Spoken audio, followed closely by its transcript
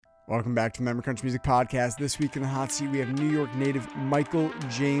Welcome back to the Remember Country Music Podcast. This week in the hot seat, we have New York native Michael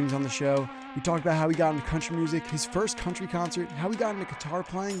James on the show. We talked about how he got into country music, his first country concert, how he got into guitar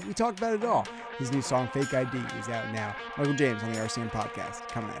playing. We talked about it all. His new song, Fake ID, is out now. Michael James on the RCM Podcast,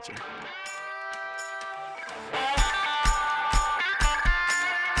 coming at you.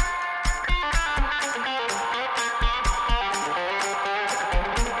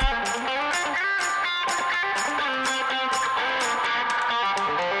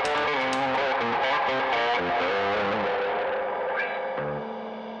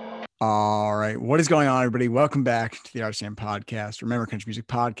 All right. What is going on, everybody? Welcome back to the RCM Podcast, Remember Country Music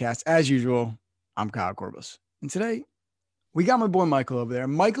Podcast. As usual, I'm Kyle Corbus. And today, we got my boy Michael over there.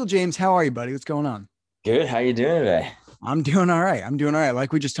 Michael James, how are you, buddy? What's going on? Good. How you doing today? I'm doing all right.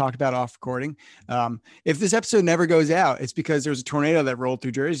 Like we just talked about off recording. If this episode never goes out, it's because there was a tornado that rolled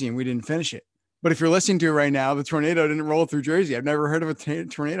through Jersey and we didn't finish it. But if you're listening to it right now, the tornado didn't roll through Jersey. I've never heard of a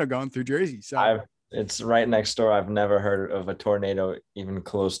tornado going through Jersey. So it's right next door. I've never heard of a tornado even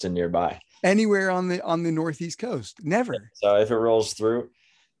close to nearby. Anywhere on the Northeast coast. Never. So if it rolls through,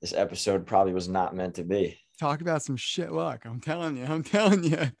 this episode probably was not meant to be. Talk about some shit luck. I'm telling you.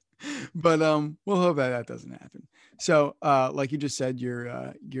 But we'll hope that doesn't happen. So like you just said,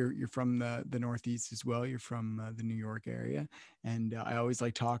 you're from the Northeast as well. You're from the New York area. And I always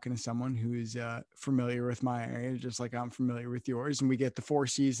like talking to someone who is familiar with my area, just like I'm familiar with yours. And we get the four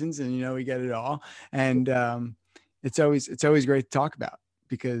seasons and, we get it all. And it's always great to talk about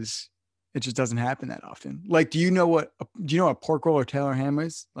because it just doesn't happen that often. Like, do you know what pork roll or Taylor ham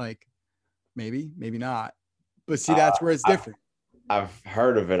is? Like, maybe not. But see, that's where it's different. I've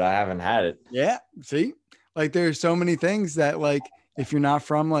heard of it. I haven't had it. Yeah. See, like there's so many things that like, if you're not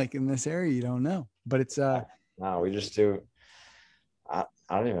from like in this area, you don't know, but it's, no, we just do. I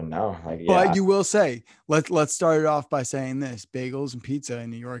don't even know. Like, but you will say, let's start it off by saying this: bagels and pizza in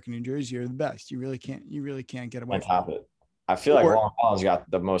New York and New Jersey are the best. You really can't get away from it. I feel like Long Island's got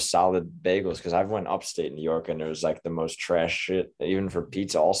the most solid bagels because I've went upstate New York and there was like the most trash shit, even for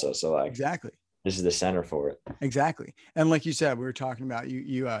pizza also. So like, exactly. This is the center for it. Exactly. And like you said, we were talking about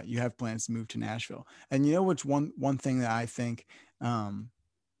you have plans to move to Nashville. And you know what's one thing that I think you're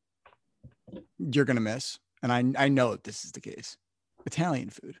going to miss, and I know that this is the case: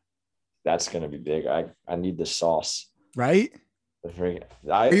 Italian food. That's going to be big. I need the sauce. Right?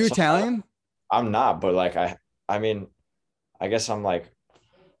 Are you Italian? I'm not, but like I mean, I guess I'm like,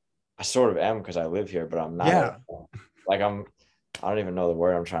 I sort of am because I live here, but I'm not. Yeah. Like I don't even know the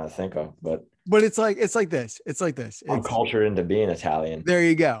word I'm trying to think of, but it's like this. I'm cultured into being Italian. There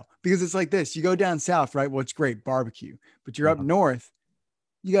you go. Because it's like this. You go down south, right? Well, it's great barbecue, but you're up north.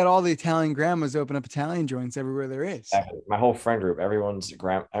 You got all the Italian grandmas open up Italian joints everywhere there is. Exactly. My whole friend group, everyone is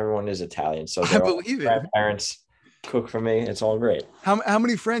Italian. So I believe it. Grandparents cook for me. It's all great. How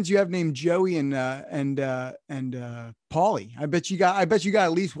many friends you have named Joey and Paulie? I bet you got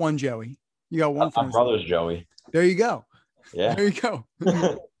at least one Joey. You got one. My brother's Joey. There you go. Yeah. There you go.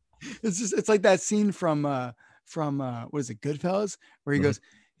 It's like that scene from what is it, Goodfellas, where he goes,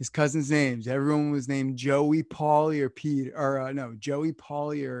 his cousin's names. Everyone was named Joey, Paulie, or Pete, or no, Joey,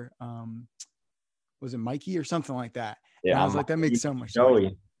 Paulie, or was it Mikey or something like that? Yeah. And I was like, that makes so much sense.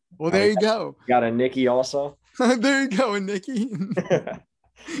 Joey. Well, there you go. Got a Nikki also. There you go, and Nikki.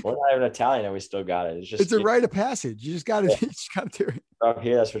 We're not even Italian, and we still got it. It's a rite of passage. You just got to do it. Up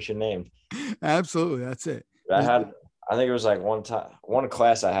here, that's what you're named. Absolutely, that's it. I think it was like one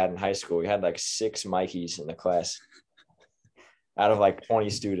class I had in high school. We had like 6 Mikeys in the class out of like 20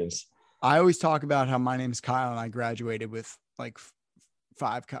 students. I always talk about how my name is Kyle and I graduated with like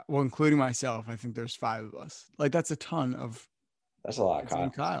 5, well, including myself. I think there's 5 of us. Like that's a lot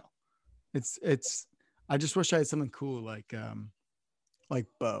of Kyle. It's, I just wish I had something cool like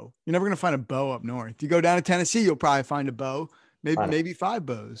Bo. You're never going to find a Bo up north. You go down to Tennessee, you'll probably find a Bo. Maybe 5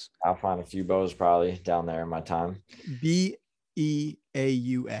 Bows. I'll find a few Bows probably down there in my time. Beaux. That's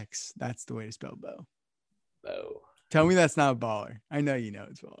the way to spell Bo. Bo. Tell me that's not a baller. I know you know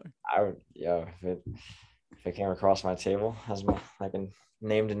it's baller. If it came across my table as I can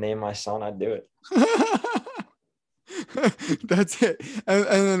name my son, I'd do it. That's it. And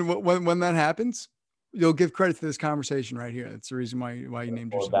then when that happens, you'll give credit to this conversation right here. That's the reason why you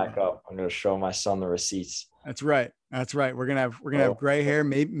named your son. Back up. I'm going to show my son the receipts. That's right. We're gonna have gray hair,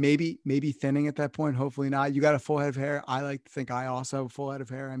 maybe thinning at that point. Hopefully not. You got a full head of hair. I like to think I also have a full head of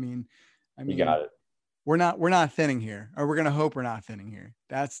hair. I mean, you got it. We're not thinning here, or we're gonna hope we're not thinning here.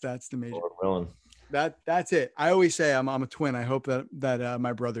 That's the major. We're willing. That's it. I always say I'm a twin. I hope that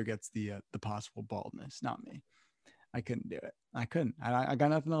my brother gets the possible baldness, not me. I couldn't do it. I couldn't. I got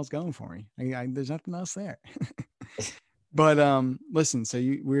nothing else going for me. There's nothing else there. But listen, so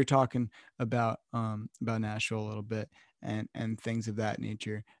we were talking about Nashville a little bit and things of that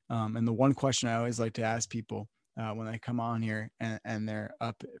nature. And the one question I always like to ask people when they come on here and they're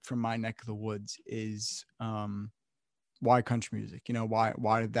up from my neck of the woods is why country music? You know,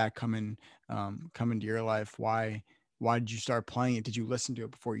 why did that come into your life? Why did you start playing it? Did you listen to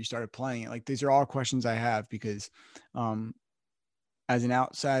it before you started playing it? Like these are all questions I have because um as an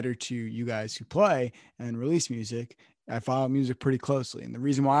outsider to you guys who play and release music, I follow music pretty closely. And the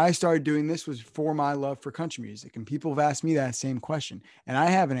reason why I started doing this was for my love for country music. And people have asked me that same question. And I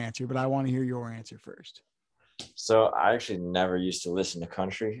have an answer, but I want to hear your answer first. So I actually never used to listen to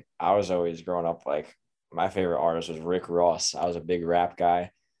country. I was always growing up like my favorite artist was Rick Ross. I was a big rap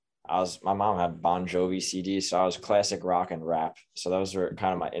guy. My mom had Bon Jovi CDs, so I was classic rock and rap. So those were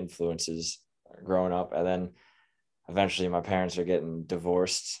kind of my influences growing up. And then eventually my parents are getting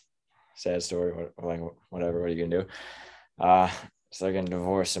divorced. Sad story, like whatever, what are you gonna do? So they're getting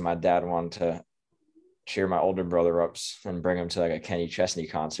divorced, and my dad wanted to cheer my older brother up and bring him to like a Kenny Chesney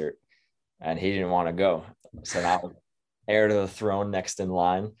concert, and he didn't want to go. So now heir to the throne next in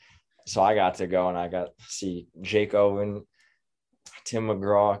line. So I got to go, and I got to see Jake Owen, Tim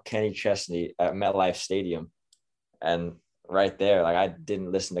McGraw, Kenny Chesney at MetLife Stadium. And right there, like I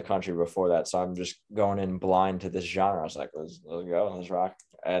didn't listen to country before that. So I'm just going in blind to this genre. I was like, let's go, let's rock.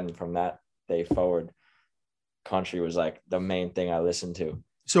 And from that day forward, country was like the main thing I listened to.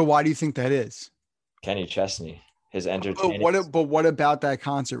 So why do you think that is? Kenny Chesney, his But entertaining. what about that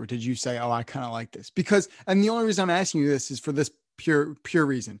concert did you say, oh, I kind of like this? Because, and the only reason I'm asking you this is for this pure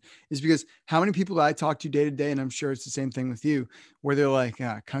reason is because how many people that I talk to day to day, and I'm sure it's the same thing with you, where they're like,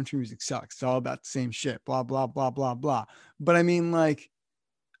 country music sucks. It's all about the same shit, blah, blah, blah, blah, blah. But I mean, like,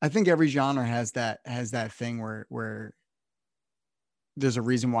 I think every genre has that thing where there's a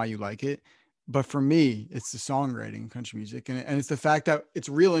reason why you like it. But for me, it's the songwriting in country music, and it's the fact that it's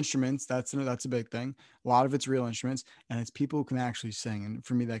real instruments. That's a big thing. A lot of it's real instruments, and it's people who can actually sing. And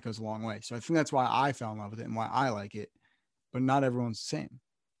for me, that goes a long way. So I think that's why I fell in love with it and why I like it. But not everyone's the same.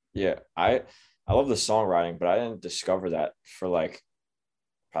 Yeah, I love the songwriting, but I didn't discover that for like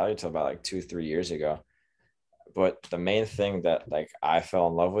probably until about like 2 3 years ago. But the main thing that like I fell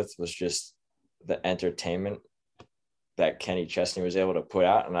in love with was just the entertainment that Kenny Chesney was able to put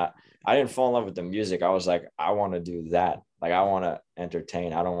out. And I didn't fall in love with the music. I was like, I want to do that. Like I want to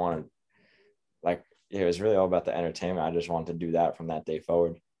entertain. I don't want to like it was really all about the entertainment. I just wanted to do that from that day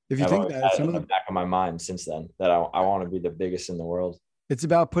forward. If you And I've think always that had it some in of the the, back of my mind since then that I want to be the biggest in the world. it's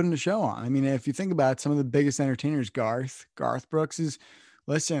about putting a show on. I mean, if you think about it, some of the biggest entertainers, Garth Brooks is.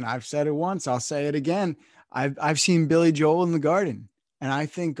 Listen, I've said it once. I'll say it again. I've seen Billy Joel in the Garden, and I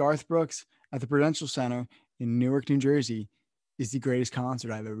think Garth Brooks at the Prudential Center in Newark, New Jersey, is the greatest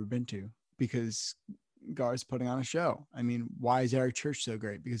concert I've ever been to because Garth's putting on a show. I mean, why is Eric Church so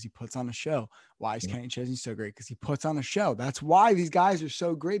great? Because he puts on a show. Why is Kenny Chesney so great? Because he puts on a show. That's why these guys are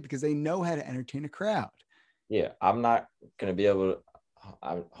so great because they know how to entertain a crowd. Yeah, I'm not gonna be able to.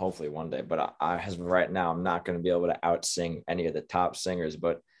 Hopefully one day, but as of right now, I'm not gonna be able to outsing any of the top singers.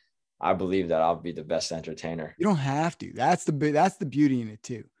 But I believe that I'll be the best entertainer. You don't have to. That's the beauty in it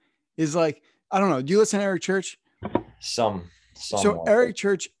too. Is like I don't know. Do you listen to Eric Church? Some So somewhat. Eric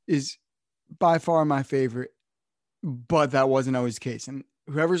Church is by far my favorite, but that wasn't always the case. And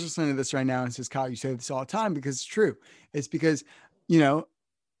whoever's listening to this right now and says, Kyle, you say this all the time because it's true. It's because, you know,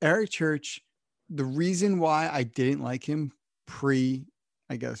 Eric Church, the reason why I didn't like him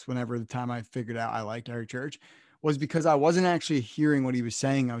I guess, whenever the time I figured out I liked Eric Church was because I wasn't actually hearing what he was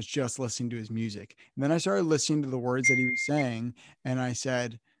saying. I was just listening to his music. And then I started listening to the words that he was saying. And I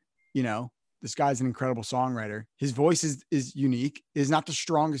said, you know, this guy's an incredible songwriter. His voice is unique, is not the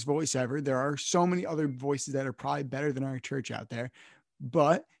strongest voice ever. There are so many other voices that are probably better than Eric Church out there,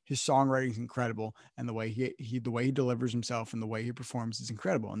 but his songwriting is incredible. And the way the way he delivers himself and the way he performs is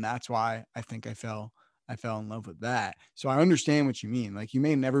incredible. And that's why I think I fell in love with that. So I understand what you mean. Like you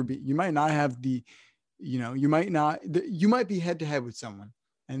might not have you might be head to head with someone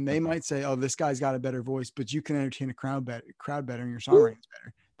and they might say, oh, this guy's got a better voice, but you can entertain a crowd better and your songwriting's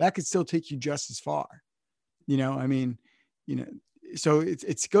better. That could still take you just as far. I mean, you know, so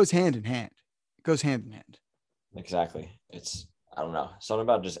it goes hand in hand. It goes hand in hand. Exactly. It's I don't know. Something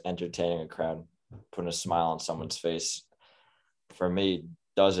about just entertaining a crowd, putting a smile on someone's face, for me,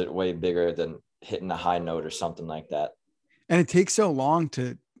 does it way bigger than hitting a high note or something like that. And it takes so long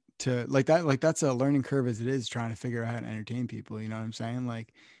to like that. Like that's a learning curve as it is trying to figure out how to entertain people. You know what I'm saying?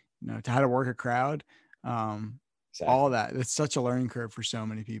 Like, to how to work a crowd, um, all Exactly. that. It's such a learning curve for so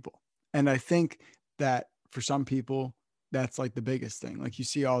many people. And I think that for some people, that's like the biggest thing. Like you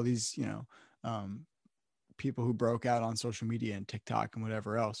see all these, um, people who broke out on social media and TikTok and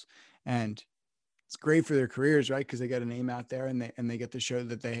whatever else. And it's great for their careers, right? Because they get a name out there and they get to show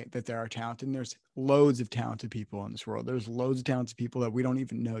that they are talented. And there's loads of talented people in this world. There's loads of talented people that we don't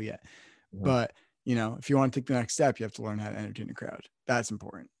even know yet. Mhm. But if you want to take the next step, you have to learn how to entertain a crowd. That's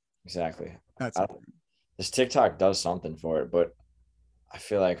important. Exactly. That's important. This TikTok does something for it, but I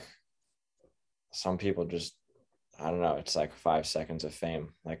feel like some people just, I don't know, it's like 5 seconds of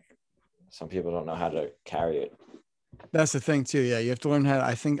fame. Like some people don't know how to carry it. That's the thing too. Yeah, you have to learn how to,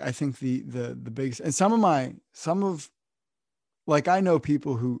 I think the biggest, and some of like, I know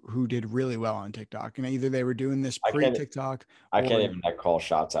people who did really well on TikTok, and either they were doing this I pre can't TikTok I or can't even like call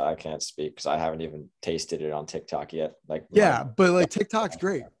shots out. I can't speak because I haven't even tasted it on TikTok yet. Like my yeah, but like TikTok's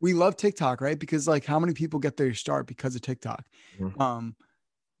great. We love TikTok, right? Because like how many people get their start because of TikTok? Mhm. Um,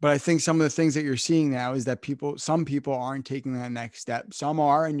 but I think some of the things that you're seeing now is that some people aren't taking that next step. Some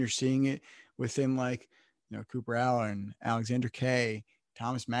are, and you're seeing it within like, Cooper Allen, Alexander K,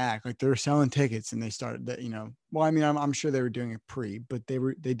 Thomas Mack, like they're selling tickets and they started that, well, I mean, I'm sure they were doing it pre, but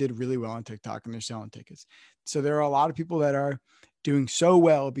they did really well on TikTok and they're selling tickets. So there are a lot of people that are doing so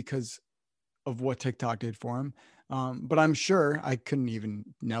well because of what TikTok did for them. But I'm sure I couldn't even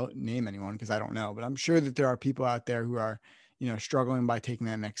name anyone because I don't know, but I'm sure that there are people out there who are, struggling by taking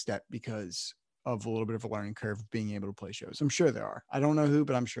that next step because of a little bit of a learning curve of being able to play shows. I'm sure there are. I don't know who,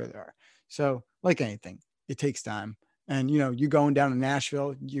 but I'm sure there are. So like anything, it takes time. And, you going down to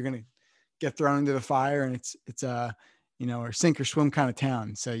Nashville, you're going to get thrown into the fire and it's a, or sink or swim kind of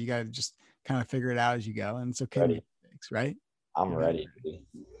town. So you got to just kind of figure it out as you go. And it's okay to ready. make mistakes, right? I'm ready. Dude.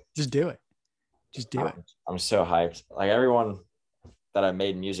 Just do it. Just do it. I'm so hyped. Like everyone that I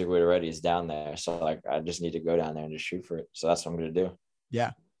made music with already is down there. So like I just need to go down there and just shoot for it. So that's what I'm gonna do.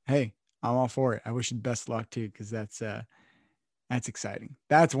 Yeah. Hey, I'm all for it. I wish you the best luck too, because that's exciting.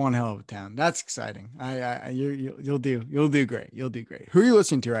 That's one hell of a town. That's exciting. You'll do great. You'll do great. Who are you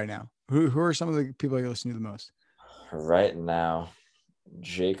listening to right now? Who are some of the people you're listening to the most? Right now,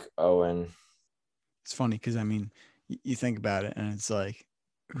 Jake Owen. It's funny because I mean, you think about it, and it's like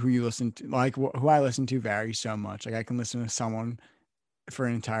who you listen to, like who I listen to varies so much. Like I can listen to someone for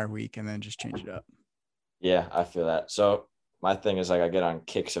an entire week and then just change it up. Yeah, I feel that. So my thing is like I get on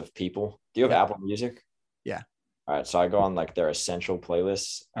kicks of people. Do you have Yeah. Apple Music? Yeah. All right, so I go on like their essential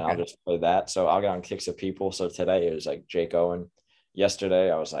playlists and I'll Okay. just play that. So I'll get on kicks of people. So today it was like Jake Owen.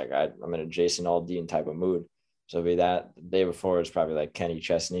 Yesterday I was like I'm in a Jason Aldean type of mood. So it'll be that. The day before it was probably like Kenny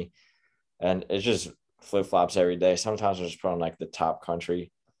Chesney, and it's just flip flops every day. Sometimes I just put on like the top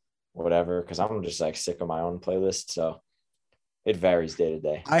country, whatever, because I'm just like sick of my own playlist. So it varies day to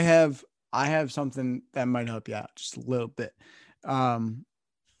day. I have something that might help you out just a little bit. Um,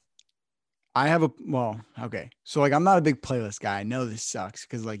 I have okay. So like I'm not a big playlist guy. I know this sucks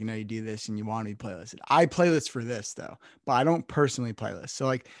because like you do this and you want to be playlisted. I playlist for this though, but I don't personally playlist. So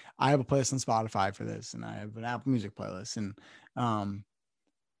like I have a playlist on Spotify for this and I have an Apple Music playlist. And um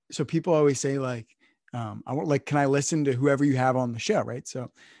so people always say like I want like can I listen to whoever you have on the show, right?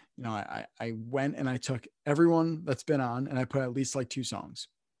 So I went and I took everyone that's been on and I put at least like 2 songs.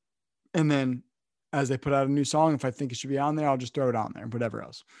 And then as they put out a new song, if I think it should be on there, I'll just throw it on there and whatever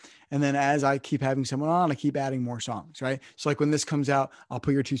else. And then as I keep having someone on, I keep adding more songs, right? So like when this comes out, I'll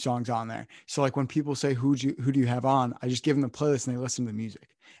put your 2 songs on there. So like when people say, who do you have on? I just give them the playlist and they listen to the music.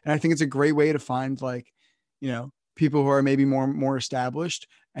 And I think it's a great way to find like, people who are maybe more established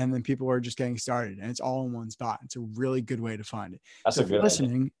and then people who are just getting started and it's all in one spot. It's a really good way to find it. That's So a if you're good idea.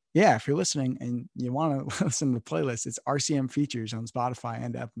 listening, yeah, if you're listening and you want to listen to the playlist, it's RCM Features on Spotify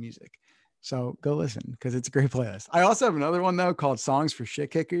and Apple Music. So go listen because it's a great playlist. I also have another one though called Songs for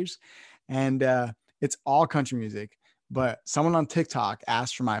Shit Kickers, and it's all country music. But someone on TikTok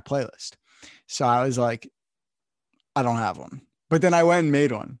asked for my playlist, so I was like, I don't have one. But then I went and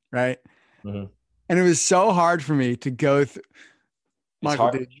made one, right? Mhm. And it was so hard for me to go through. It's Michael,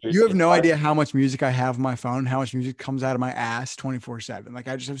 hard. dude, you have It's no hard. idea how much music I have on my phone, how much music comes out of my ass 24/7. Like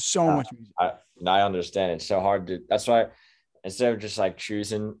I just have so much music. I understand. It's so hard to. That's why instead of just like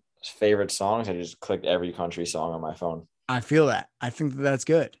choosing favorite songs, I just clicked every country song on my phone. I feel that. I think that that's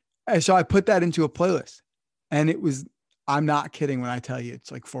good. And so I put that into a playlist and I'm not kidding when I tell you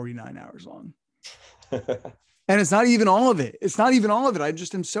it's like 49 hours long. And it's not even all of it. It's not even all of it. I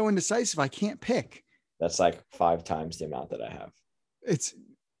just am so indecisive. I can't pick. That's like 5 times the amount that I have.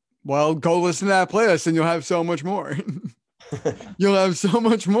 Well, go listen to that playlist and you'll have so much more. You'll have so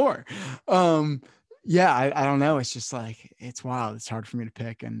much more. Yeah, I don't know. It's just like, it's wild. It's hard for me to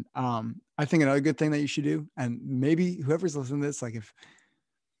pick. And I think another good thing that you should do, and maybe whoever's listening to this, like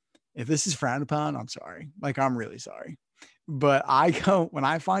if this is frowned upon, I'm sorry. Like I'm really sorry. But when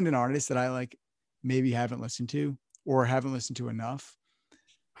I find an artist that I like maybe haven't listened to or haven't listened to enough,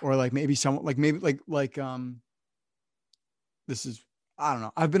 or like maybe someone like maybe this is, I don't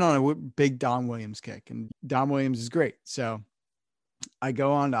know. I've been on a big Don Williams kick, and Don Williams is great. So I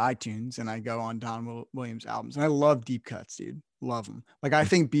go on to iTunes and I go on Don Williams albums, and I love deep cuts, dude. Love them. Like I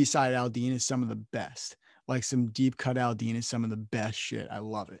think B-side Aldean is some of the best. Like some deep cut Aldean is some of the best shit. I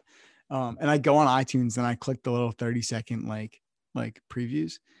love it. And I go on iTunes and I click the little 30-second like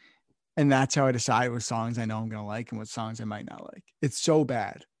previews, and that's how I decide what songs I know I'm gonna like and what songs I might not like. It's so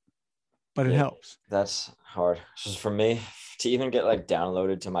bad, but it helps. That's hard. So for me to even get like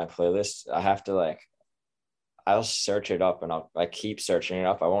downloaded to my playlist, I have to like, I'll search it up and I'll like keep searching it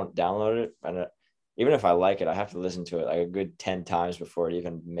up. I won't download it. And even if I like it, I have to listen to it like a good 10 times before it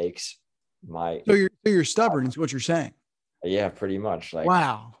even makes my. So you're stubborn is what you're saying. Yeah, pretty much. Like,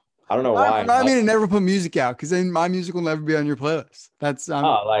 wow. I don't know why. I mean, to never put music out because then my music will never be on your playlist. That's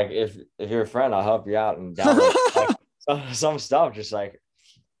like if you're a friend, I'll help you out and download like, some stuff. Just like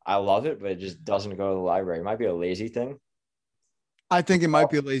I love it, but it just doesn't go to the library. It might be a lazy thing. I think it might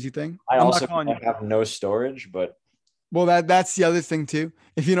be a lazy thing. I also have no storage, but well, that's the other thing too.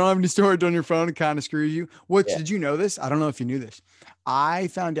 If you don't have any storage on your phone, it kind of screws you. Did you know this? I don't know if you knew this. I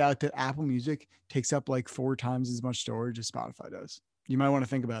found out that Apple Music takes up like 4 times as much storage as Spotify does. You might want to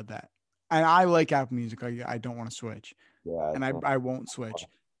think about that. And I like Apple Music. I don't want to switch. Yeah, and I won't switch.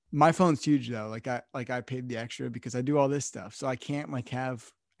 My phone's huge though. Like I paid the extra because I do all this stuff, so I can't I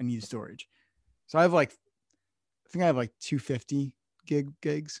need storage. So I think I have like 250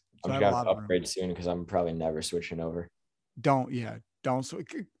 gigs. So I'm gonna upgrade soon because I'm probably never switching over. Don't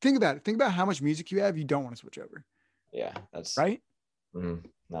think about it. Think about how much music you have. You don't want to switch over. Yeah, that's right. No,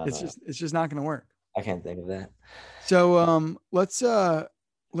 it's just not going to work. I can't think of that. So let's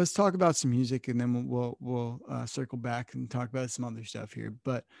talk about some music, and then we'll circle back and talk about some other stuff here.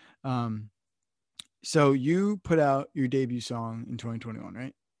 But so you put out your debut song in 2021,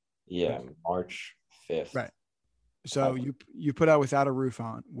 right? Yeah, March 5th. Right. So you put out Without a Roof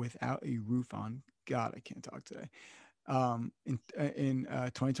On. God, I can't talk today. In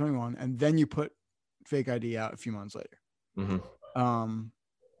 2021, and then you put Fake ID out a few months later. Mm-hmm.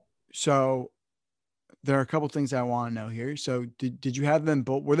 So there are a couple things I want to know here. So did you have them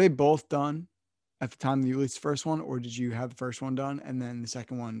both? Were they both done at the time that you released the first one, or did you have the first one done and then the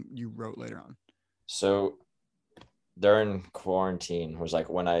second one you wrote later on? So during quarantine was like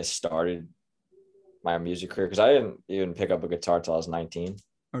when I started my music career, because I didn't even pick up a guitar till I was 19.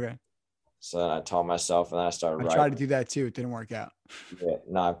 Okay. So then I taught myself, and then I started writing. I tried to do that too. It didn't work out. Yeah,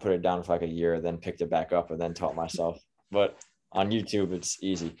 no, I put it down for like a year, then picked it back up, and then taught myself. But on YouTube, it's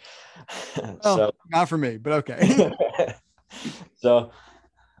easy. So not for me, but okay. So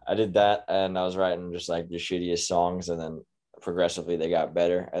I did that, and I was writing just like the shittiest songs, and then progressively they got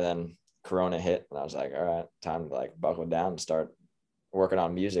better. And then Corona hit, and I was like, all right, time to like buckle down and start working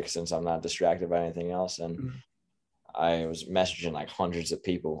on music since I'm not distracted by anything else. And I was messaging like hundreds of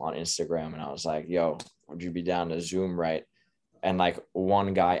people on Instagram, and I was like, yo, would you be down to Zoom, right? And like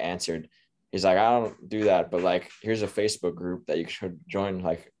one guy answered. He's like, I don't do that, but like, here's a Facebook group that you should join.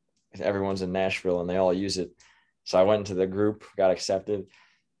 Like everyone's in Nashville and they all use it. So I went into the group, got accepted,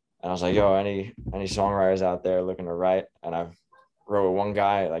 and I was like, yo, any songwriters out there looking to write? And I wrote with one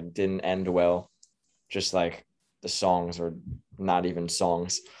guy, like didn't end well. Just like the songs were not even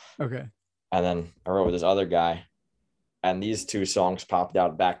songs. Okay. And then I wrote with this other guy, and these 2 songs popped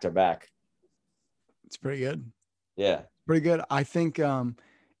out back to back. It's pretty good. Yeah. Pretty good. I think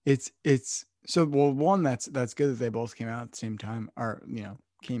it's so well, one that's good that they both came out at the same time, or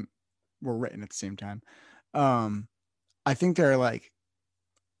were written at the same time. I think they're like,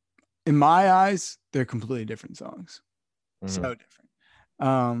 in my eyes, they're completely different songs. Mm-hmm. So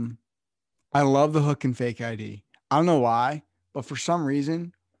different. I love the hook in Fake ID. I don't know why, but for some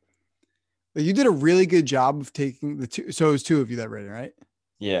reason, you did a really good job of taking the 2. So it was 2 of you that read it, right?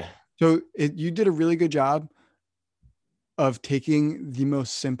 Yeah. So you did a really good job of taking the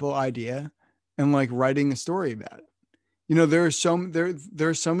most simple idea and like writing a story about it. There are so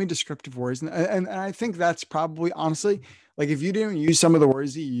many descriptive words, and I think that's probably, honestly, like if you didn't use some of the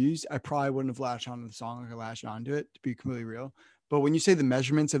words that you used, I probably wouldn't have latched onto the song like I latched onto it, to be completely real. But when you say the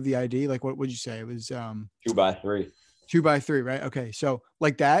measurements of the ID, like what would you say? It was 2x3. 2x3, right? Okay, so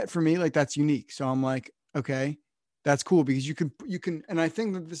like that for me, like that's unique. So I'm like, okay, that's cool, because you can, and I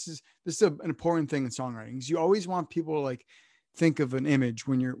think that this is an important thing in songwriting, is you always want people to like think of an image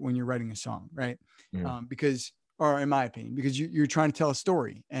when you're writing a song, right? Mm. Because, or in my opinion, because you're trying to tell a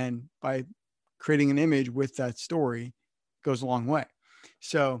story, and by creating an image with that story goes a long way.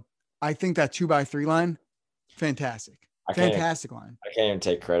 So I think that 2x3 line, fantastic line. I can't even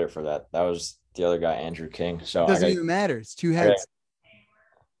take credit for that. That was the other guy, Andrew King. So It doesn't even matter. It's two I got heads.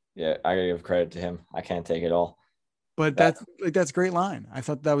 yeah, I gotta give credit to him. I can't take it all. But That that's a great line. I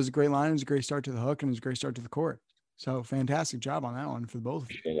thought that was a great line. It was a great start to the hook and it was a great start to the chord. So fantastic job on that one for the both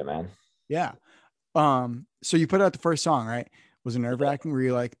of you. appreciate it, man. Yeah. So you put out the first song, right? Was it nerve wracking? Were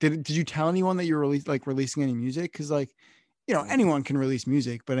you like, did you tell anyone that you were releasing any music? Cause like, anyone can release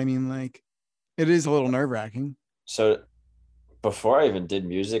music, but I mean like it is a little nerve wracking. So before I even did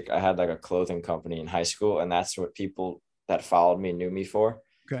music, I had like a clothing company in high school, and that's what people that followed me knew me for.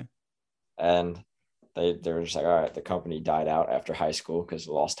 Okay. And they were just like, all right, the company died out after high school because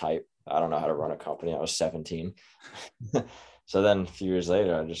it lost hype. I don't know how to run a company. I was 17. So then a few years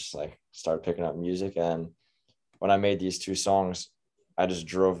later, I just like started picking up music. And when I made these two songs, I just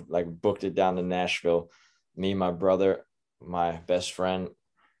drove, like booked it down to Nashville. Me, my brother, my best friend,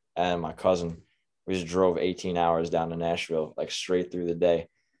 and my cousin, we just drove 18 hours down to Nashville, like straight through the day.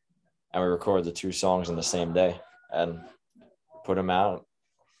 And we recorded the two songs in the same day and put them out,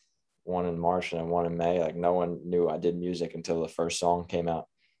 one in March and then one in May. Like no one knew I did music until the first song came out.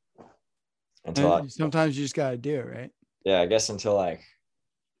 Sometimes you just gotta do it, right? Yeah, I guess until like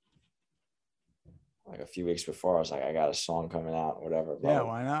a few weeks before, I was like, I got a song coming out, whatever. Yeah,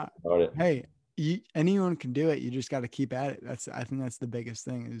 why not? Hey, anyone can do it. You just got to keep at it. I think that's the biggest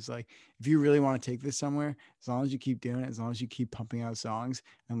thing is like, if you really want to take this somewhere, as long as you keep doing it, as long as you keep pumping out songs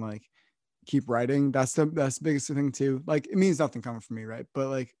and like keep writing, that's the biggest thing too. Like it means nothing coming from me, right? But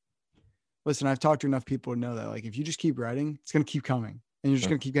like, listen, I've talked to enough people to know that like, if you just keep writing, it's going to keep coming and you're just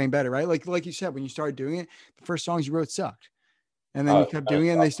going to keep getting better, right? Like you said, when you started doing it, the first songs you wrote sucked. And then you kept doing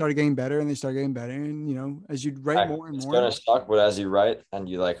it and they started getting better and they started getting better. And, as you write more and it's more. going to suck, but as you write and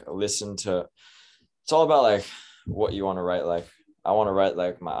you like listen to, it's all about like what you want to write. Like I want to write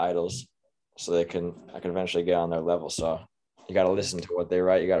like my idols so I can eventually get on their level. So you got to listen to what they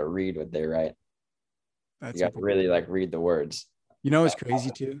write. You got to read what they write. You got to really like read the words. You know what's crazy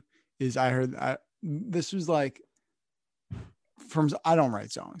too is this was like I don't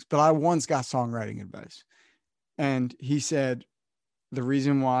write songs, but I once got songwriting advice. And he said, the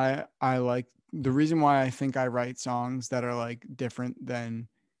reason why I think I write songs that are like different than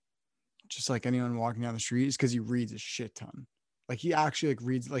just like anyone walking down the street is because he reads a shit ton. Like he actually like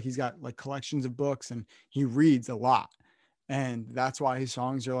reads, like he's got like collections of books and he reads a lot. And that's why his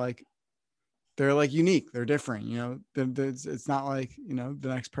songs are like, they're like unique. They're different, it's not like, the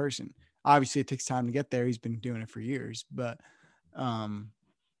next person. Obviously it takes time to get there. He's been doing it for years, but,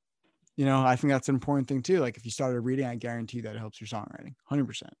 I think that's an important thing too. Like if you started reading, I guarantee that it helps your songwriting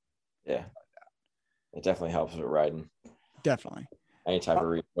 100%. Yeah. It definitely helps with writing. Definitely. Any type of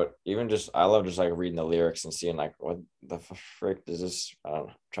read, but even just, I love just like reading the lyrics and seeing like, what the frick does this, I don't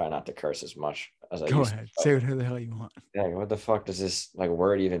know, try not to curse as much as I Go used ahead. to. Say whatever the hell you want. Yeah, what the fuck does this like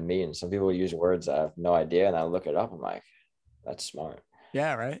word even mean? Some people use words I have no idea and I look it up. I'm like, that's smart.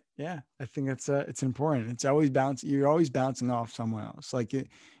 Yeah, right. Yeah. I think it's important. It's always you're always bouncing off someone else. Like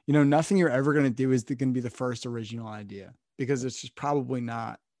nothing you're ever going to do is going to be the first original idea because it's just probably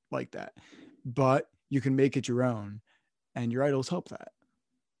not like that. But you can make it your own and your idols help that.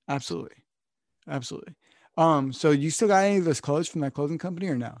 Absolutely. Absolutely. So you still got any of those clothes from that clothing company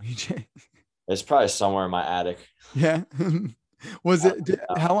or no? It's probably somewhere in my attic. Yeah.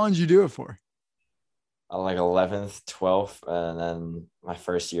 How long did you do it for? Like 11th, 12th, and then my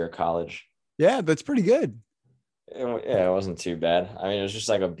first year of college. Yeah, that's pretty good. It wasn't too bad. I mean, it was just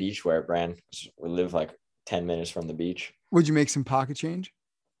like a beachwear brand. We live like 10 minutes from the beach. Would you make some pocket change?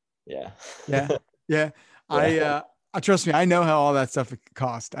 Yeah. Yeah. Yeah. I trust me. I know how all that stuff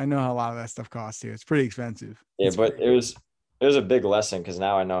cost. I know how a lot of that stuff costs too. It's pretty expensive. Yeah, but it was a big lesson because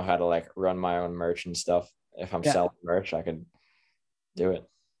now I know how to like run my own merch and stuff. If I'm selling merch, I could do it.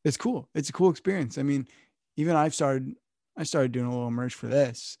 It's cool. It's a cool experience. I mean, even I started doing a little merch for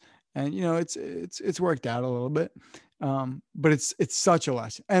this, and it's worked out a little bit. But it's such a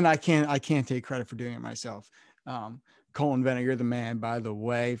lesson, and I can't take credit for doing it myself. Colin Venner, you're the man, by the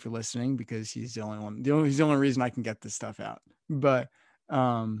way, for listening, because he's the only one. He's the only reason I can get this stuff out. But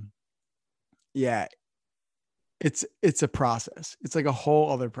yeah, it's a process. It's like a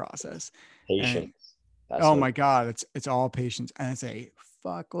whole other process. Patience. Oh my God, it's all patience, and it's a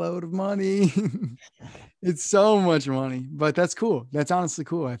fuckload of money. It's so much money, but that's cool. That's honestly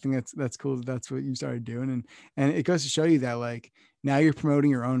cool. I think that's cool. That's what you started doing, and it goes to show you that like now you're promoting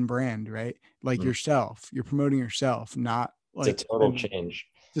your own brand, right? Like yourself. You're promoting yourself, not like it's a total change.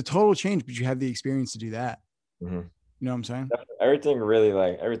 It's a total change, but you have the experience to do that. Mm-hmm. You know what I'm saying?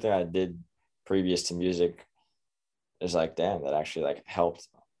 Everything I did previous to music is like, damn, that actually like helped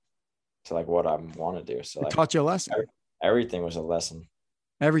to like what I want to do. So it like taught you a lesson. Everything was a lesson.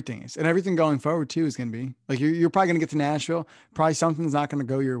 Everything is, and everything going forward too is going to be like you're probably going to get to Nashville. Probably something's not going to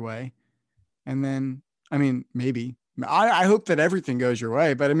go your way, and then I mean maybe I hope that everything goes your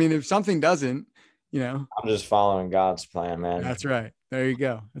way, but I mean if something doesn't, you know, I'm just following God's plan, man. that's right. There you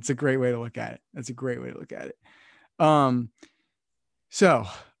go. That's a great way to look at it. That's a great way to look at it. Um, so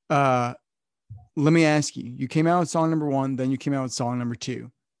uh, let me ask you: you came out with song number one, then you came out with song number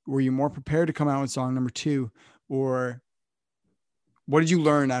two. Were you more prepared to come out with song number two, or what did you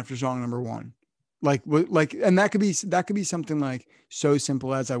learn after song number one? Like what like and that could be something like so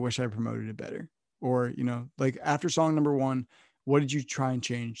simple as I wish I promoted it better. Or, you know, like after song number one, what did you try and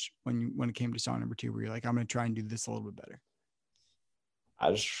change when it came to song number two, where you're like, I'm gonna try and do this a little bit better?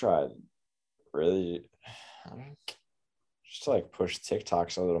 I just tried really just to like push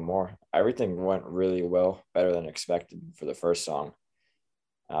TikToks a little more. Everything went really well, better than expected for the first song.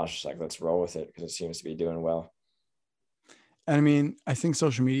 I was just like, let's roll with it because it seems to be doing well. And I mean, I think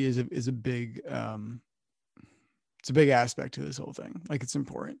social media is a big it's a big aspect to this whole thing. Like it's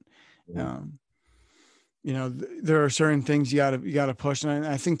important. Mhm. Um, you know, there are certain things you gotta push. And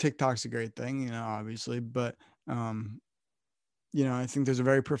I think TikTok's a great thing, you know, obviously, but um, you know, I think there's a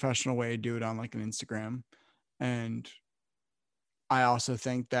very professional way to do it on like an Instagram. And I also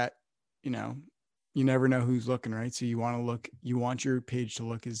think that, you know, you never know who's looking, right? So you want your page to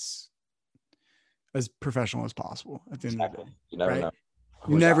look as professional as possible at the end of the Exactly. day, You never right? know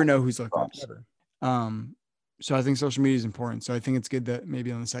You who's never on know who's looking. props. Never. Um, so I think social media is important. So I think it's good that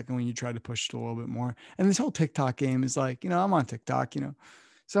maybe on the second one you try to push it a little bit more. And this whole TikTok game is like, you know, I'm on TikTok, you know,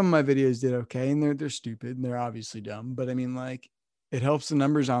 some of my videos did okay and they're stupid and they're obviously dumb, but I mean like it helps the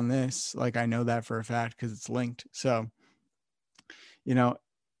numbers on this. Like I know that for a fact because it's linked. So, you know,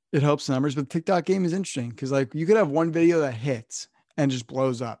 it helps the numbers, but the TikTok game is interesting because like you could have one video that hits and just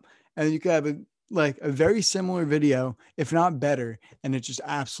blows up. And you could have like a very similar video, if not better, and it just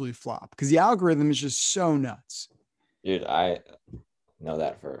absolutely flop because the algorithm is just so nuts. Dude, I know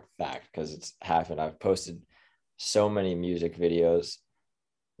that for a fact because it's happened. I've posted so many music videos,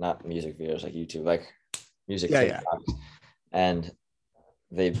 not music videos like YouTube, like music Yeah, yeah. TikToks, and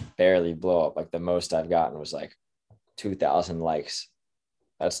they barely blow up. Like the most I've gotten was like 2,000 likes.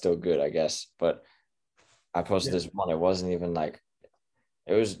 That's still good, I guess. But I posted Yeah. this one. It wasn't even like,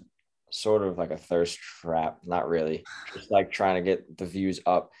 it was sort of like a thirst trap. Not really. Just like trying to get the views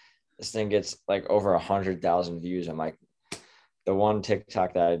up. This thing gets like over 100,000 views. I'm like, the one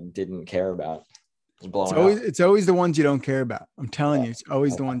TikTok that I didn't care about is blowing up. It's always the ones you don't care about. I'm telling Yeah. you, it's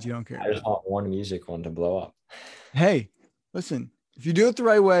always the ones you don't care I just about. want one music one to blow up. Hey, listen, if you do it the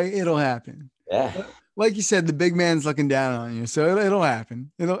right way, it'll happen. Yeah, Like you said, the big man's looking down on you, so it'll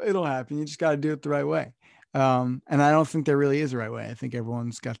happen. It'll happen. You just got to do it the right way. And I don't think there really is a right way. I think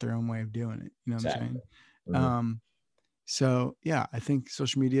everyone's got their own way of doing it. You know what I'm exactly. saying? Mhm. Um, so yeah, I think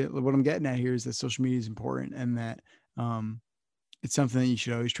social media. What I'm getting at here is that social media is important, and that it's something that you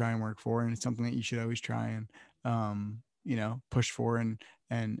should always try and work for, and it's something that you should always try and you know, push for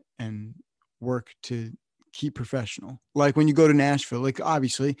and work to keep professional. Like when you go to Nashville, like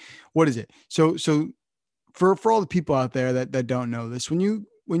obviously, what is it? So for all the people out there that don't know this, when you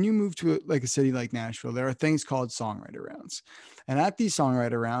move to like a city like Nashville, there are things called songwriter rounds, and at these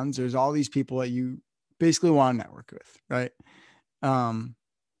songwriter rounds, there's all these people that you basically want to network with, right? Um,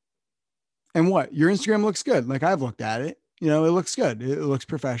 and what your Instagram looks good. Like I've looked at it. You know, it looks good. It looks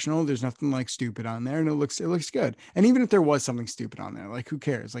professional. There's nothing like stupid on there, and it looks good. And even if there was something stupid on there, like who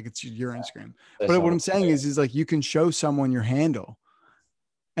cares? Like it's your Instagram. There's But what some, I'm saying is like you can show someone your handle,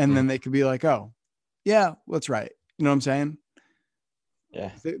 and mm, then they could be like, oh, yeah, that's right. You know what I'm saying?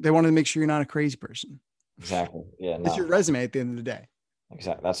 yeah, They want to make sure you're not a crazy person. exactly. Yeah, It's your no, resume at the end of the day.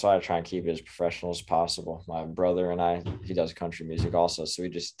 exactly. That's why I try and keep it as professional as possible. My brother and I, he does country music also, so we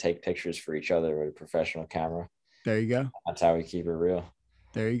just take pictures for each other with a professional camera. There you go. That's how we keep it real.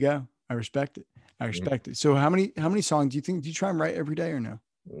 There you go. I respect it. I Mhm. respect it. So how many songs do you try and write every day or no?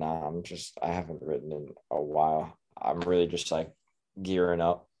 Nah, I haven't written in a while. I'm really just like gearing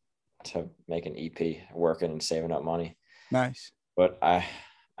up to make an EP, working and saving up money. Nice. But I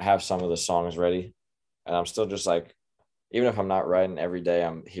have some of the songs ready, and I'm still just like, even if I'm not writing every day,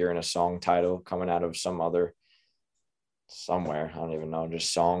 I'm hearing a song title coming out of some other somewhere. I don't even know,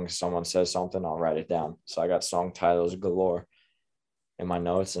 just songs. Someone says something, I'll write it down. So I got song titles galore in my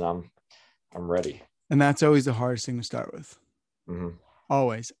notes, and I'm ready. And that's always the hardest thing to start with. Mm-hmm.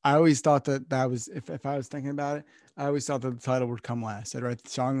 Always. I always thought that was if I was thinking about it, I always thought that the title would come last. I'd write the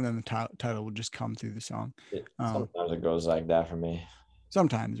song and then the title would just come through the song. Um, Sometimes it goes like that for me.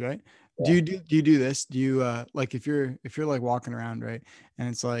 sometimes, right? Yeah. Do you do this? Do you like if you're like walking around, right? And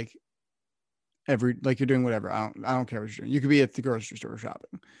it's like like you're doing whatever. I don't care what you're doing. You could be at the grocery store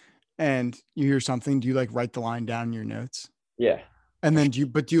shopping and you hear something. Do you like write the line down in your notes? Yeah. And then do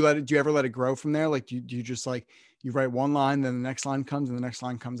you ever let it grow from there? Like, do you just like, you write one line, then the next line comes and the next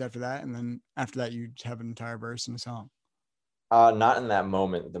line comes after that. And then after that, you have an entire verse in a song. Not in that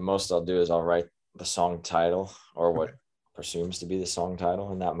moment. The most I'll do is I'll write the song title or what Okay. presumes to be the song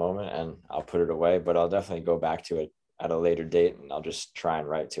title in that moment, and I'll put it away. But I'll definitely go back to it at a later date, and I'll just try and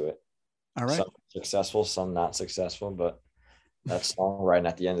write to it. All right. Some successful, some not successful, but that's songwriting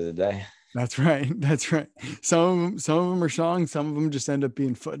at the end of the day. That's right. That's right. Some of them are songs. Some of them just end up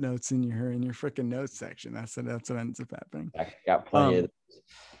being footnotes in your freaking notes section. That's what ends up happening. I got plenty of.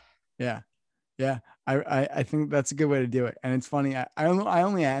 Yeah. Yeah. I think that's a good way to do it. And it's funny. I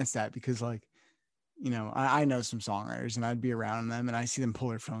only ask that because like, I know some songwriters and I'd be around them and I see them pull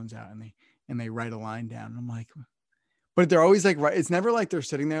their phones out and they write a line down. And I'm like, but they're always like, right. It's never like they're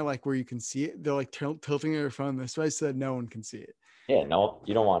sitting there like where you can see it. They're like tilting their phone this way so that no one can see it. Yeah, no,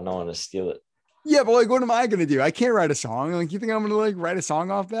 you don't want no one to steal it. Yeah, but like, what am I gonna do? I can't write a song. Like, you think I'm gonna like write a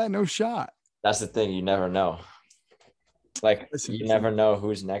song off that? No shot. That's the thing. You never know. Like, Listen, you never know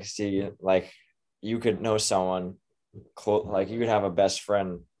who's next to you. Like, you could know someone close. Like, you could have a best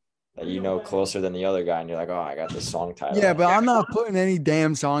friend that you know closer than the other guy, and you're like, oh, I got this song title. yeah, but I'm not putting any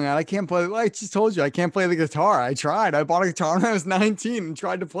damn song out. I can't play. Like I just told you, I can't play the guitar. I tried. I bought a guitar when I was 19 and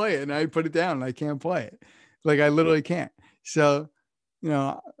tried to play it, and I put it down, and I can't play it. Like I literally can't. So,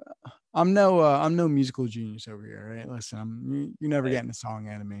 I'm no musical genius over here, right? Listen, you're never getting a song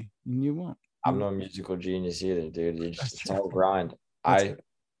out of me, and you won't. I'm no musical genius either, dude. It's all grind. That's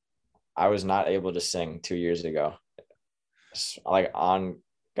I was not able to sing 2 years ago. Like, on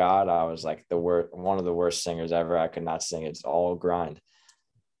God, I was like one of the worst singers ever. I could not sing. It's all grind.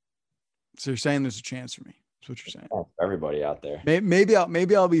 So you're saying there's a chance for me? That's what you're saying. For everybody out there. Maybe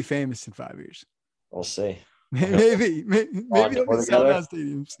I'll be famous in 5 years. We'll see. Maybe I'll be selling out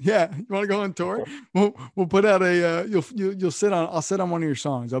stadiums. Yeah, you want to go on tour? We'll put out a you'll sit on. I'll sit on one of your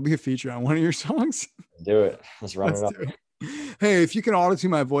songs. I'll be a feature on one of your songs. Do it. Let's run it up. Hey, if you can auto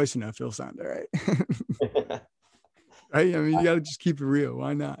tune my voice enough, it'll sound all right. Right? I mean, you got to just keep it real.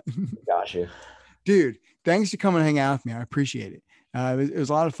 Why not? Got you, dude. Thanks for coming and hanging out with me. I appreciate it. It was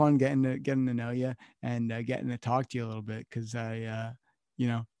a lot of fun getting to know you and getting to talk to you a little bit because I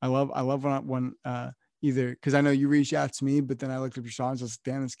love when either because I know you reached out to me, but then I looked up your songs. I was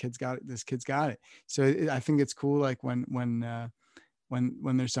like, damn, this kid's got it. This kid's got it. So I think it's cool. Like when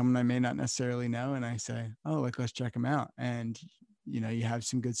there's someone I may not necessarily know and I say, oh, like, let's check them out. And, you have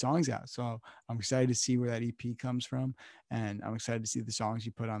some good songs out. So I'm excited to see where that EP comes from. And I'm excited to see the songs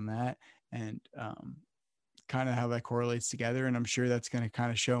you put on that and kind of how that correlates together. And I'm sure that's going to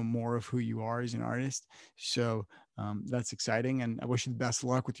kind of show more of who you are as an artist. So that's exciting. And I wish you the best of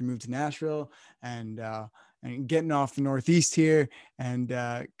luck with your move to Nashville and getting off the Northeast here and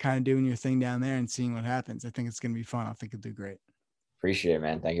kind of doing your thing down there and seeing what happens. I think it's going to be fun. I think you'll do great. Appreciate it,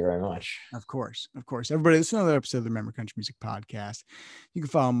 man. Thank you very mumuch. Of course. Everybody, this is another episode of the Remember Country Music Podcast. You can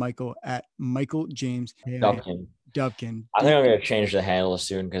follow Michael at Michael James Dubkin. I think I'm going to change the handle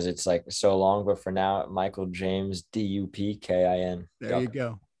soon because it's like so long. But for now, Michael James Dupkin. There you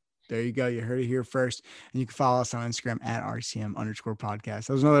go. You heard it here first. And you can follow us on Instagram at RCM_podcast.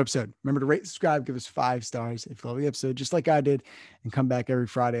 That was another episode. Remember to rate, subscribe, give us 5 stars if you love the episode, just like I did. And come back every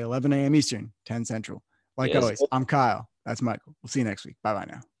Friday, 11 a.m. Eastern, 10 Central. Like always, I'm Kyle. That's Michael. We'll see you next week. Bye-bye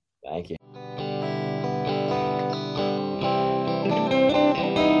now. Thank you.